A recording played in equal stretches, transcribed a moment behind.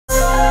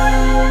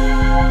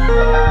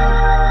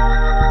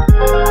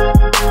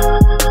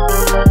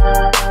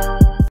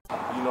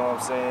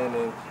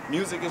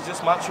music is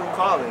just my true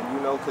calling, you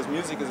know, because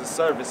music is a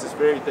service. It's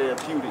very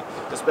therapeutic,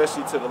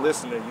 especially to the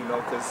listener, you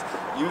know, because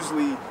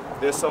usually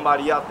there's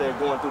somebody out there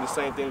going through the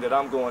same thing that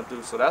I'm going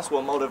through. So that's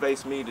what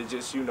motivates me to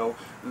just, you know,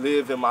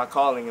 live in my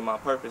calling and my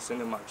purpose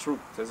and in my truth,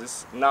 because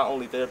it's not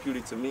only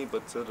therapeutic to me,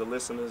 but to the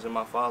listeners and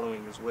my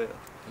following as well.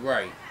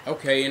 Right.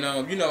 Okay.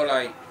 And you know,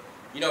 like,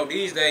 you know,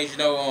 these days, you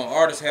know,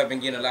 artists have been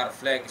getting a lot of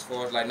flack as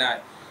far as like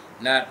not.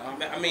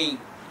 I mean,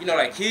 you know,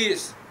 like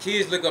kids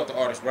look up to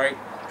artists, right?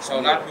 So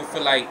a lot of people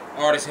feel like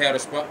artists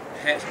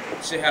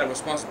should have the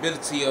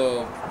responsibility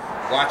of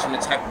watching the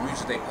type of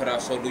music they put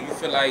out. So do you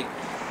feel like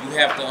you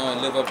have to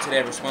live up to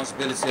that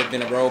responsibility of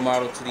being a role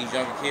model to these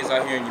younger kids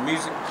out here in your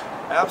music?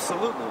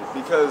 Absolutely,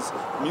 because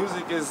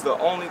music is the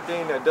only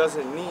thing that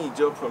doesn't need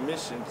your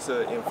permission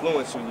to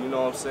influence you, you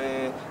know what I'm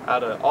saying?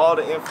 Out of all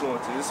the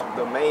influences, it's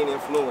the main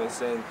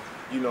influence, and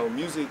you know,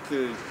 music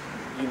could,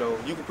 you know,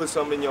 you can put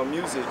something in your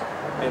music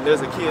and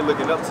there's a kid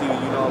looking up to you, you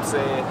know what I'm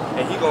saying?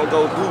 And he gonna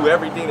go do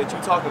everything that you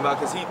talking about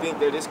because he think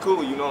that it's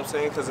cool, you know what I'm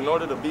saying? Because in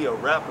order to be a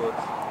rapper,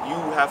 you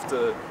have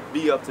to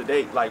be up to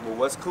date, like, well,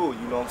 what's cool,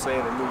 you know what I'm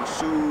saying? The new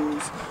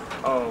shoes,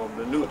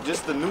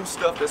 just the new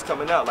stuff that's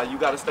coming out. Like, you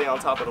gotta stay on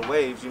top of the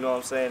waves, you know what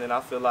I'm saying? And I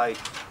feel like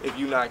if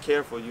you're not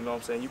careful, you know what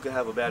I'm saying, you can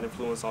have a bad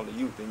influence on the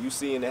youth. And you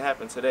seeing it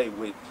happen today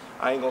with,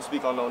 I ain't gonna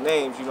speak on no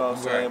names, you know what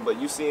I'm saying?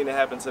 But you seeing it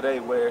happen today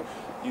where,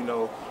 you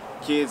know,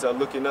 kids are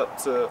looking up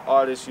to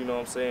artists, you know what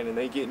I'm saying, and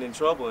they getting in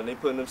trouble and they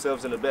putting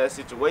themselves in a bad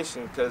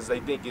situation because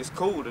they think it's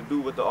cool to do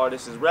what the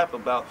artist is rap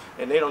about,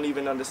 and they don't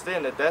even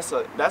understand that that's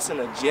an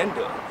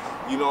agenda,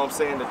 you know what I'm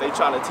saying, that they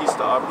trying to teach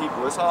to our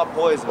people. It's all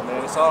poison,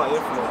 man. It's all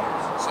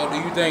influence. So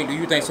do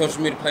you think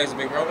social media plays a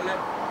big role in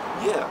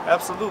that? Yeah,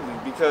 absolutely,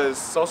 because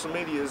social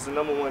media is the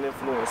 #1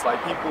 influence.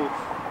 Like, people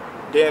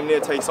damn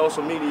near take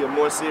social media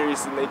more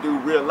serious than they do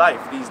real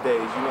life these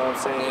days, you know what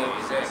I'm saying?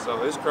 Yeah, exactly.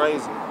 So it's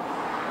crazy.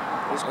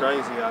 It's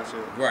crazy out here.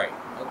 Right.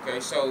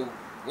 Okay. So,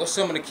 what's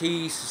some of the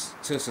keys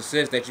to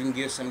success that you can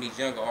give some of these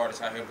younger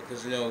artists out here?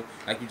 Because, you know,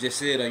 like you just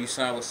said, you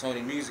signed with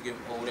Sony Music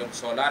or whatever.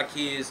 So a lot of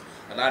kids,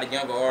 a lot of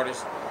younger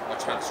artists are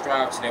trying to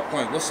strive to that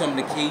point. What's some of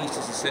the keys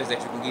to success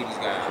that you can give these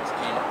guys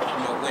and,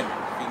 you know, women,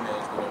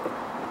 females, whatever?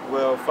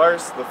 Well,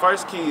 the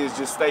first key is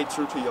just stay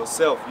true to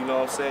yourself, you know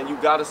what I'm saying? You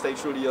gotta stay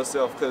true to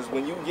yourself, because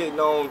when you get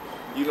known,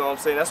 you know what I'm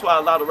saying, that's why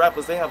a lot of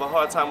rappers, they have a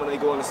hard time when they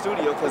go in the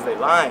studio because they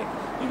lying,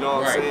 you know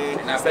what I'm saying?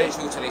 They're not staying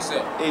true to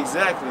themselves.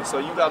 Exactly, so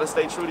you gotta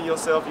stay true to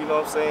yourself, you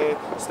know what I'm saying?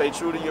 Stay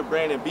true to your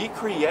brand and be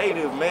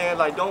creative, man.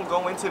 Like, don't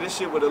go into this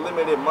shit with a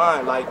limited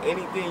mind. Like,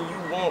 anything you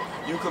want,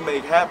 you can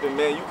make happen,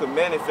 man. You can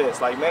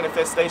manifest. Like,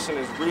 manifestation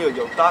is real.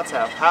 Your thoughts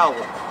have power,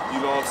 you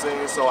know what I'm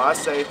saying? So I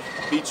say,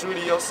 be true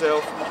to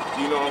yourself,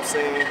 you know what I'm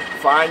saying?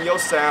 Find your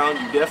sound.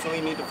 You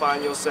definitely need to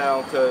find your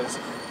sound, because,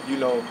 you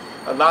know,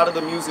 a lot of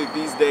the music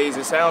these days,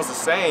 it sounds the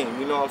same,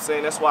 you know what I'm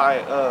saying? That's why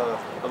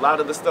a lot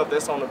of the stuff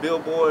that's on the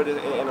Billboard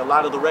and a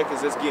lot of the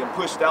records that's getting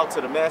pushed out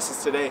to the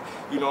masses today,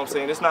 you know what I'm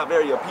saying? It's not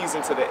very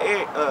appeasing to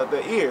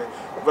the ear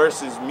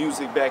versus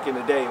music back in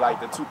the day, like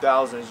the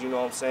 2000s, you know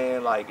what I'm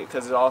saying? Like,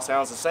 because it all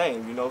sounds the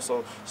same, you know?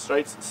 So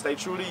stay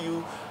true to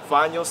you,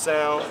 find your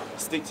sound,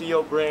 stick to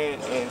your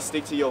brand, and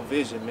stick to your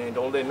vision, man.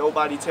 Don't let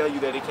nobody tell you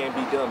that it can't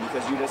be done,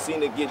 because you done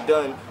seen it get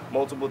done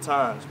multiple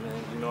times,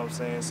 man, you know what I'm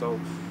saying? So,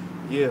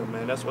 yeah,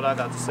 man, that's what I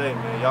got to say,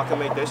 man. Y'all can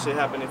make that shit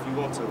happen if you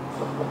want to.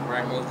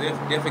 Right, most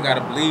definitely got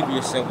to believe in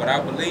yourself.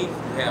 Without belief,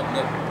 you have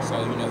nothing.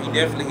 So, you know, he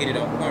definitely hit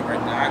it on point right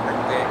there. I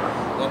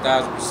agree with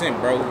that 1,000%,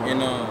 bro.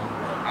 And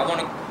I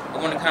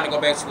want to kind of go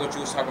back to what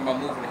you was talking about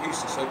moving to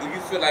Houston. So, do you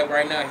feel like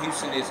right now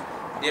Houston is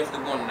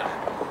definitely one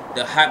of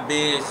the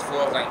hotbeds as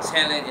far as like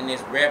talent in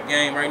this rap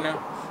game right now?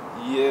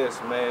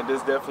 Yes, man,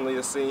 there's definitely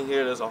a scene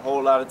here. There's a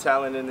whole lot of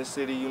talent in the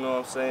city, you know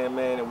what I'm saying,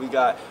 man? And we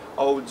got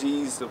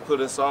OGs to put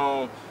us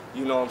on,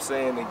 you know what I'm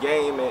saying, the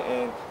game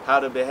and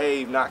how to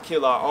behave, not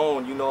kill our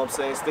own, you know what I'm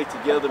saying, stick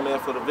together, man,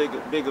 for the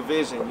bigger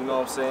vision, you know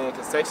what I'm saying,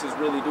 because Texas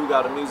really do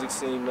got a music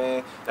scene,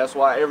 man. That's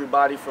why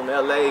everybody from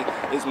LA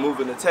is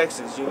moving to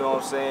Texas, you know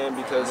what I'm saying,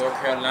 because North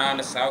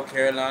Carolina, South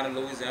Carolina,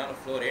 Louisiana,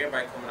 Florida,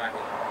 everybody coming out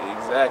here.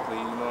 Exactly,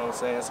 you know what I'm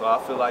saying, so I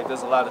feel like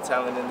there's a lot of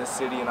talent in this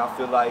city, and I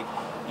feel like,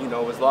 you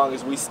know, as long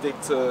as we stick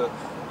to,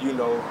 you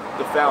know,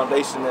 the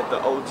foundation that the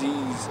OGs,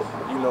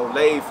 you know,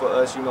 laid for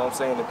us, you know what I'm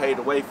saying, and paved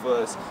the way for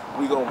us,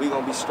 we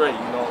gonna be straight,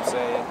 you know what I'm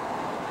saying.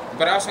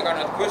 But I also got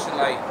another question,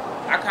 like,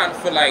 I kind of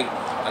feel like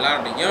a lot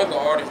of the younger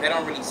artists, they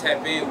don't really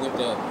tap in with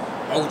the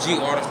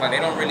OG artists, like, they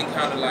don't really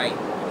kind of, like,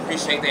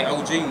 appreciate their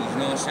OGs, you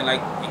know what I'm saying,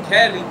 like, in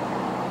Cali,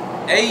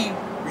 they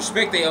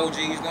respect their OGs,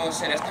 you know what I'm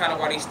saying, that's kind of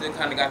why they still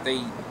kind of got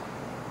they,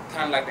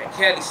 kind of like that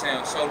Cali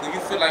sound. So do you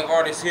feel like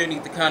artists here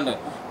need to kind of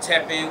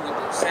tap in with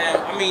the sound?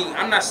 I mean,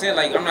 I'm not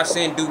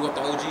saying do what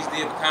the OGs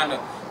did, but kind of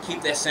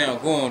keep that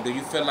sound going. Do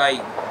you feel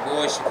like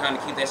boys should kind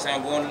of keep that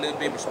sound going a little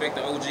bit, respect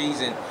the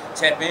OGs and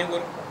tap in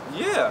with them?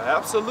 Yeah,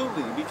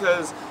 absolutely,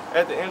 because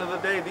at the end of the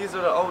day, these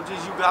are the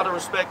OGs. You gotta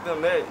respect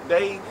them.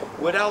 They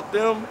without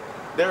them,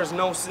 there's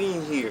no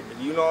scene here,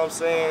 you know what I'm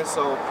saying?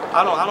 So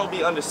I don't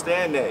be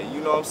understand that,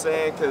 you know what I'm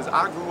saying? Because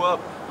I grew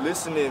up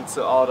listening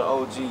to all the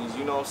OGs,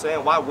 you know what I'm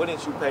saying? Why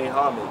wouldn't you pay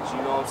homage,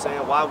 you know what I'm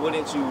saying? Why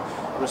wouldn't you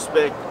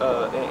respect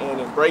and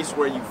embrace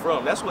where you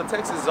from? That's what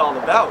Texas is all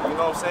about, you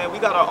know what I'm saying? We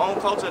got our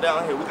own culture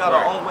down here. We got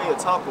our own way of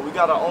talking. We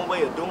got our own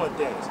way of doing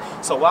things.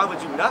 So why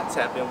would you not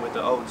tap in with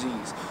the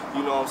OGs?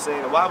 You know what I'm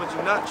saying? And why would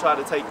you not try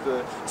to take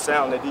the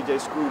sound that DJ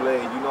Screw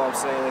laid, you know what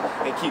I'm saying,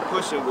 and keep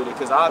pushing with it?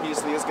 Because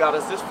obviously it's got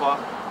us this far.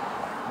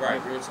 Right,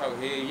 real talk.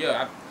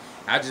 Yeah.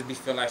 I just be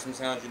feel like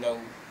sometimes, you know,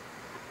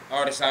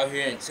 artists out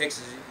here in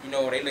Texas, you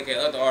know, they look at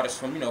other artists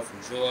from, you know,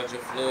 from Georgia,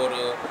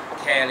 Florida,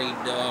 Cali,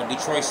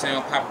 Detroit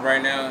sound popping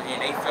right now,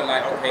 and they feel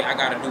like, okay, I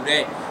gotta do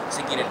that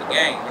to get in the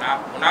game. When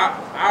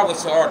I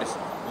always tell artists,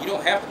 you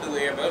don't have to do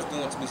what everybody else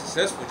doing to be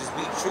successful. Just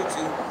be true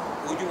to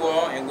who you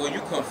are and where you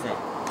come from.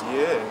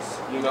 Yes,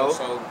 you know.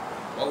 So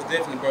most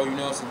definitely, bro. You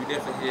know what I'm saying? We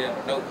definitely hear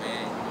the dope,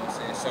 man. You know what I'm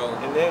saying? So.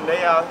 And then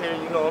they out here,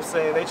 you know what I'm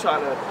saying? They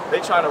trying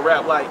to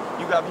rap like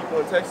you got people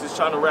in Texas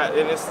trying to rap,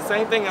 and it's the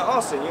same thing in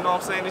Austin. You know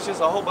what I'm saying? It's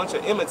just a whole bunch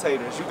of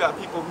imitators. You got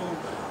people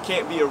who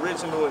can't be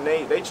original, and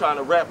they trying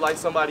to rap like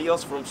somebody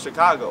else from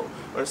Chicago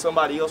or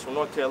somebody else from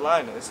North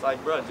Carolina. It's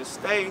like, bro, just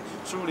stay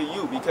true to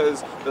you,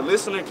 because the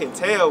listener can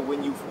tell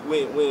when you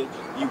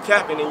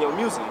capping in your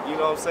music. You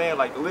know what I'm saying?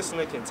 Like, the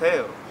listener can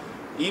tell.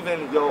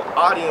 Even your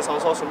audience on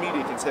social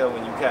media can tell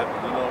when you capping,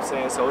 you know what I'm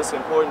saying? So it's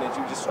important that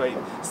you just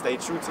stay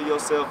true to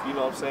yourself, you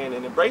know what I'm saying?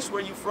 And embrace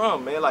where you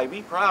from, man. Like,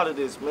 be proud of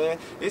this, man.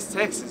 It's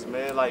Texas,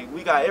 man. Like,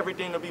 we got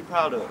everything to be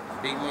proud of.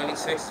 Big money,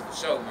 Texas, for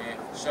sure, man.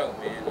 For sure,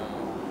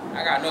 man.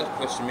 I got another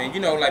question, man. You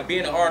know, like,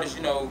 being an artist,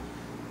 you know,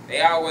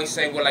 they always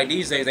say, well, like,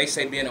 these days, they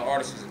say being an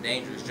artist is a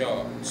dangerous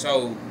job.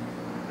 So,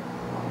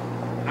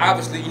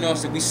 obviously, you know,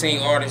 so we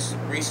seen artists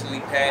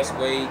recently pass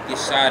away, get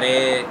shot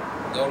at,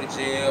 go to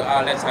jail,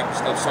 all that type of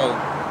stuff. So,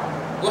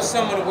 what's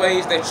some of the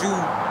ways that you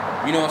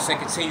know what I'm saying,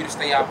 continue to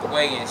stay out the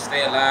way and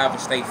stay alive and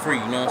stay free,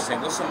 you know what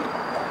I'm saying?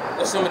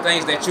 What's some of the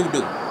things that you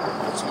do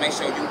to make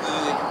sure you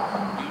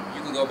good,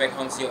 you can go back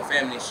home to your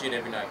family and shit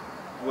every night?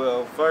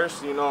 Well,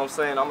 first, you know what I'm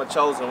saying, I'm a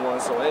chosen one,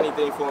 so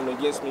anything formed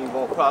against me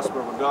won't prosper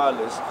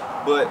regardless.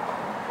 But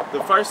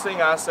the first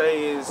thing I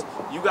say is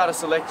you got to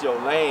select your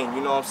lane,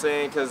 you know what I'm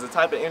saying? Because the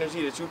type of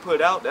energy that you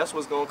put out, that's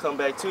what's going to come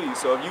back to you.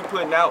 So if you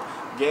putting out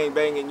gang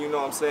banging, you know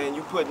what I'm saying,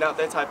 you putting out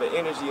that type of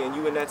energy and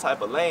you in that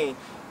type of lane,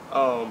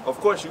 of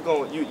course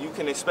you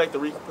can expect the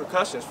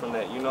repercussions from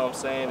that, you know what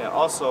I'm saying? And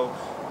also,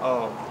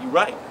 you're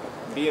right.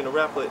 Being a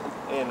rapper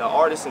and an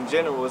artist in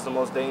general is the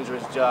most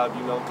dangerous job,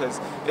 you know, because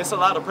it's a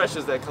lot of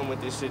pressures that come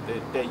with this shit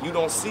that you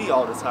don't see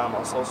all the time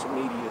on social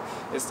media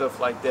and stuff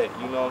like that,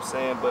 you know what I'm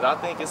saying? But I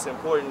think it's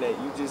important that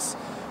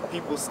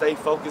people stay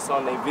focused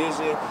on their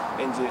vision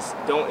and just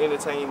don't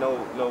entertain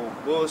no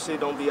bullshit,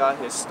 don't be out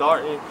here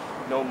starting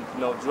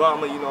no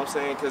drama, you know what I'm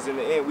saying? Because in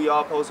the end, we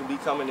all supposed to be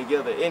coming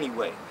together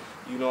anyway,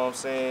 you know what I'm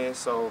saying?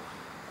 So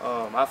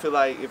I feel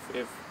like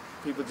if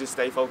people just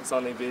stay focused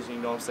on their vision,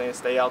 you know what I'm saying,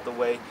 stay out the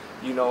way,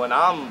 you know, and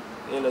I'm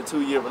in a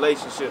 2-year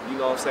relationship, you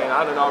know what I'm saying,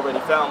 I done already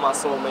found my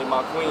soulmate,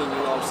 my queen, you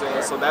know what I'm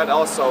saying, so that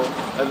also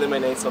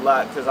eliminates a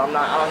lot, because I'm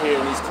not out here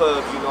in these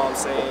clubs, you know what I'm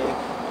saying,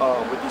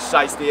 with these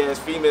shiesty ass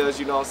females,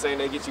 you know what I'm saying,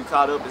 they get you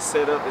caught up and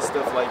set up and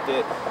stuff like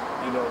that,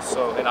 you know,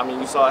 so, and I mean,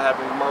 you saw it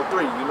happen with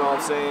Mo3, you know what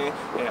I'm saying,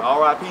 and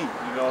R.I.P., you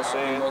know what I'm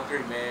saying.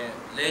 Mo3, man,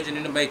 legend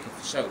in the making,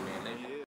 for sure, man.